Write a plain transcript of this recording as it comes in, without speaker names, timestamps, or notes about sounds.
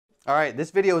All right, this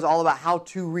video is all about how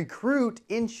to recruit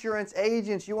insurance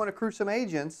agents. You want to recruit some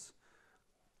agents?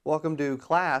 Welcome to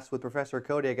class with Professor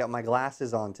Cody. I got my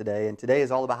glasses on today, and today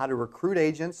is all about how to recruit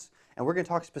agents, and we're going to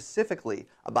talk specifically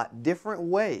about different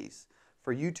ways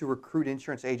for you to recruit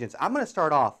insurance agents. I'm going to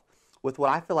start off with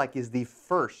what I feel like is the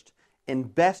first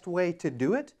and best way to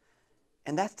do it,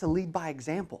 and that's to lead by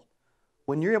example.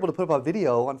 When you're able to put up a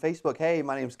video on Facebook, hey,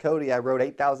 my name's Cody, I wrote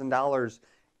 $8,000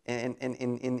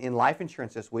 in life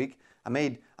insurance this week. I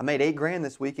made $8 grand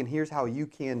this week, and here's how you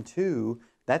can too.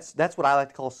 That's what I like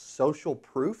to call social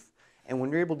proof. And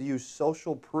when you're able to use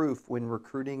social proof when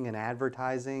recruiting and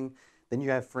advertising, then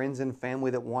you have friends and family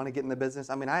that want to get in the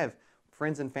business. I mean, I have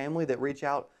friends and family that reach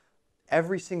out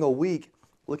every single week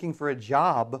looking for a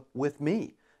job with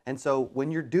me. And so when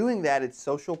you're doing that, it's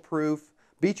social proof.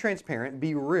 Be transparent,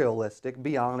 be realistic,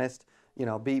 be honest. You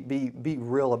know, be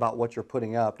real about what you're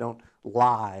putting up. Don't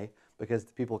lie because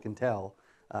people can tell.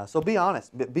 So be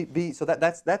honest. So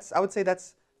that's I would say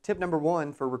that's tip number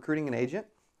one for recruiting an agent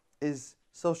is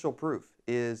social proof,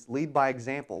 is lead by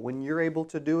example. When you're able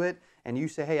to do it and you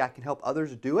say, hey, I can help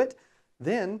others do it,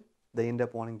 then they end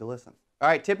up wanting to listen. All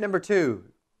right, tip number two,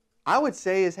 I would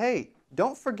say is, hey,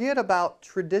 don't forget about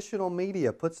traditional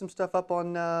media. Put some stuff up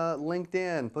on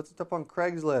LinkedIn, put some stuff on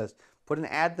Craigslist, put an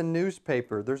ad in the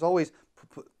newspaper. There's always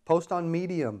post on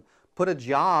Medium, put a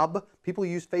job. People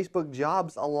use Facebook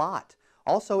jobs a lot.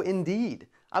 Also Indeed.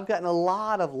 I've gotten a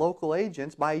lot of local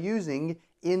agents by using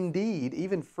Indeed,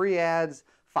 even free ads,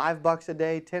 $5 a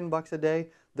day, $10 a day.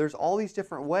 There's all these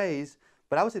different ways,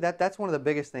 but I would say that's one of the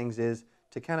biggest things is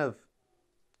to kind of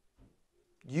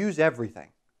use everything.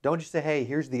 Don't just say, hey,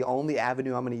 here's the only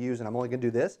avenue I'm going to use and I'm only going to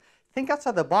do this. Think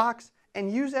outside the box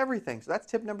and use everything. So that's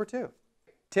tip number two.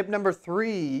 Tip number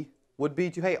three would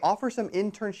be to, hey, offer some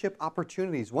internship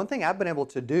opportunities. One thing I've been able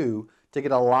to do to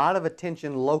get a lot of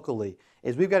attention locally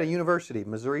is we've got a university,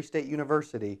 Missouri State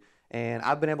University, and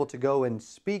I've been able to go and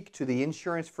speak to the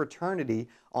insurance fraternity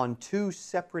on 2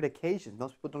 separate occasions.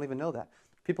 Most people don't even know that.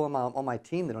 People on my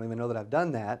team, they don't even know that I've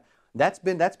done that. That's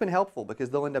been helpful because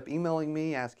they'll end up emailing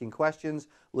me, asking questions,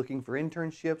 looking for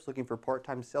internships, looking for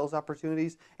part-time sales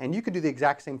opportunities, and you could do the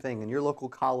exact same thing in your local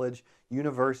college,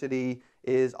 university,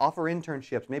 is offer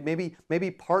internships.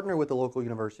 Maybe partner with the local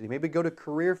university. Maybe go to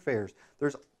career fairs.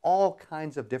 There's all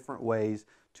kinds of different ways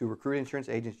to recruit insurance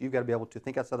agents. You've got to be able to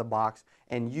think outside the box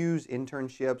and use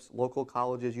internships, local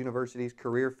colleges, universities,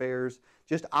 career fairs,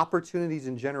 just opportunities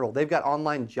in general. They've got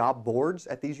online job boards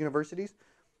at these universities.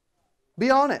 Be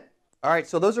on it. All right,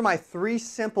 so those are my 3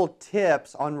 simple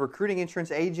tips on recruiting insurance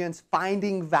agents,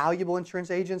 finding valuable insurance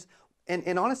agents.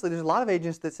 And honestly, there's a lot of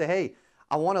agents that say, hey,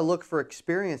 I want to look for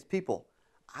experienced people.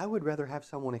 I would rather have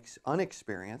someone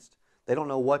unexperienced. They don't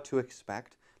know what to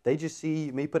expect. They just see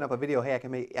me putting up a video, hey,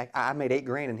 I made $8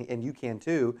 grand and you can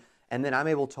too, and then I'm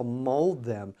able to mold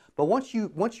them. But once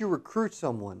you recruit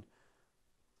someone,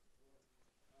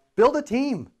 build a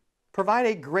team, provide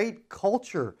a great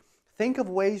culture. Think of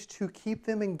ways to keep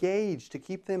them engaged, to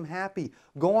keep them happy.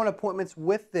 Go on appointments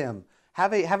with them.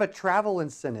 Have a travel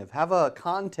incentive. Have a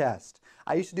contest.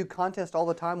 I used to do contests all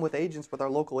the time with agents with our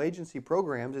local agency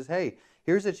programs. Is hey,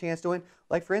 here's a chance to win.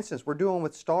 Like for instance, we're doing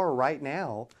with Star right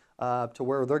now to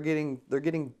where they're getting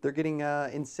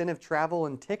incentive travel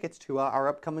and tickets to our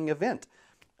upcoming event.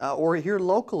 Or here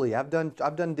locally, I've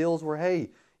done deals where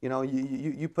hey, you know,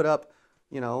 you put up,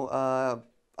 you know.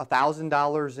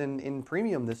 $1,000 in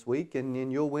premium this week,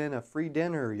 and you'll win a free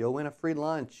dinner, you'll win a free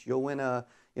lunch, you'll win a,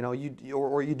 you know,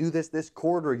 or you do this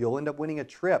quarter, you'll end up winning a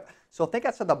trip. So think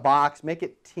outside the box, make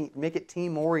it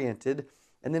team oriented.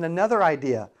 And then another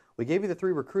idea, we gave you the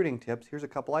 3 recruiting tips. Here's a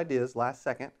couple ideas last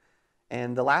second.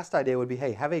 And the last idea would be,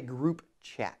 hey, have a group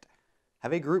chat.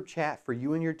 Have a group chat for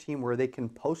you and your team where they can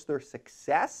post their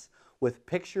success with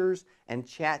pictures and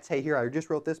chats. Hey, here, I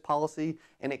just wrote this policy,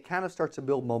 and it kind of starts to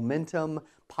build momentum,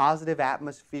 positive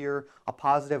atmosphere, a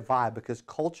positive vibe, because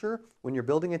culture, when you're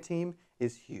building a team,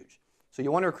 is huge. So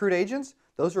you want to recruit agents?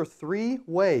 Those are 3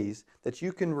 ways that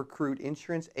you can recruit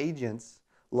insurance agents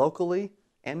locally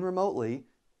and remotely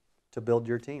to build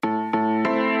your team.